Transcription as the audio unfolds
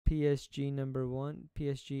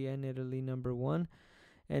PSG and Italy number 1,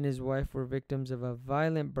 and his wife were victims of a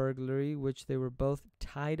violent burglary, which they were both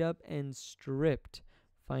tied up and stripped.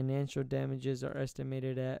 Financial damages are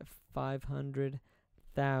estimated at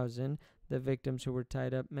 $500,000. The victims who were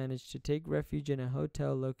tied up managed to take refuge in a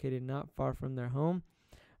hotel located not far from their home.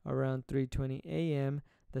 Around 3:20 a.m.,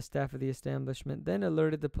 the staff of the establishment then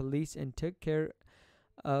alerted the police and took care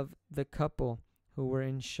of the couple, who were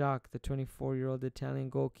in shock. The 24-year-old Italian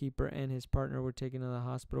goalkeeper and his partner were taken to the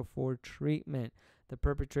hospital for treatment. The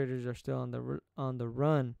perpetrators are still on the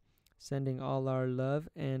run, sending all our love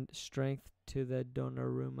and strength to the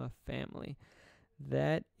Donnarumma family.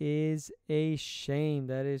 That is a shame.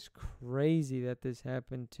 That is crazy that this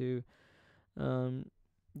happened to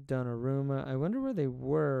Donnarumma. I wonder where they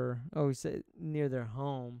were. Oh, he said near their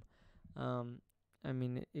home. I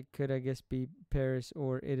mean, it could, I guess, be Paris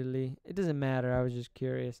or Italy. It doesn't matter. I was just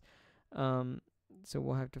curious. So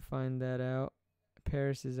we'll have to find that out.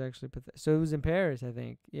 Paris is actually so it was in Paris, I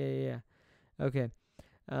think. Yeah. Okay.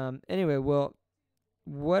 Anyway, well,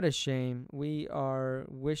 what a shame. We are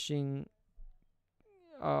wishing,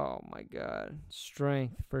 oh my God,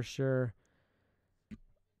 strength for sure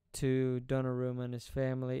to Donnarumma and his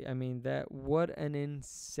family. I mean, what an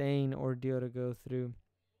insane ordeal to go through.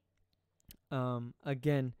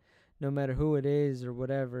 Again, no matter who it is or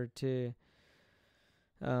whatever, to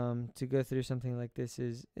go through something like this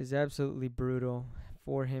is absolutely brutal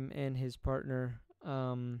for him and his partner.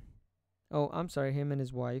 Him and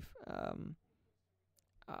his wife.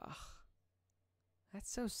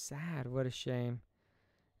 That's so sad. What a shame.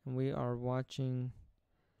 And we are watching.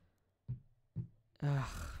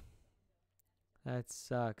 That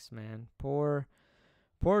sucks, man. Poor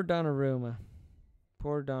Donnarumma.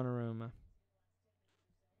 Poor Donnarumma.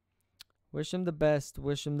 Wish him the best.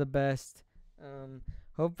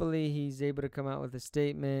 Hopefully he's able to come out with a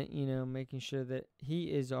statement, making sure that he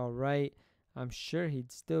is all right. I'm sure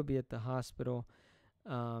he'd still be at the hospital,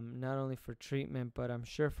 not only for treatment, but I'm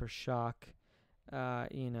sure for shock. They're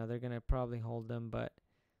going to probably hold him, but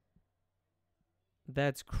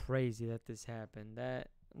that's crazy that this happened.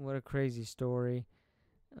 What a crazy story.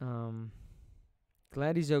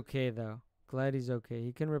 Glad he's okay, though. Glad he's okay.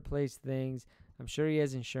 He can replace things. I'm sure he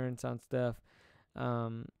has insurance on stuff.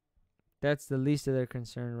 That's the least of their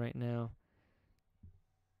concern right now.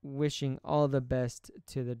 Wishing all the best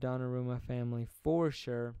to the Donnarumma family for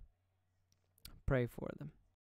sure. Pray for them.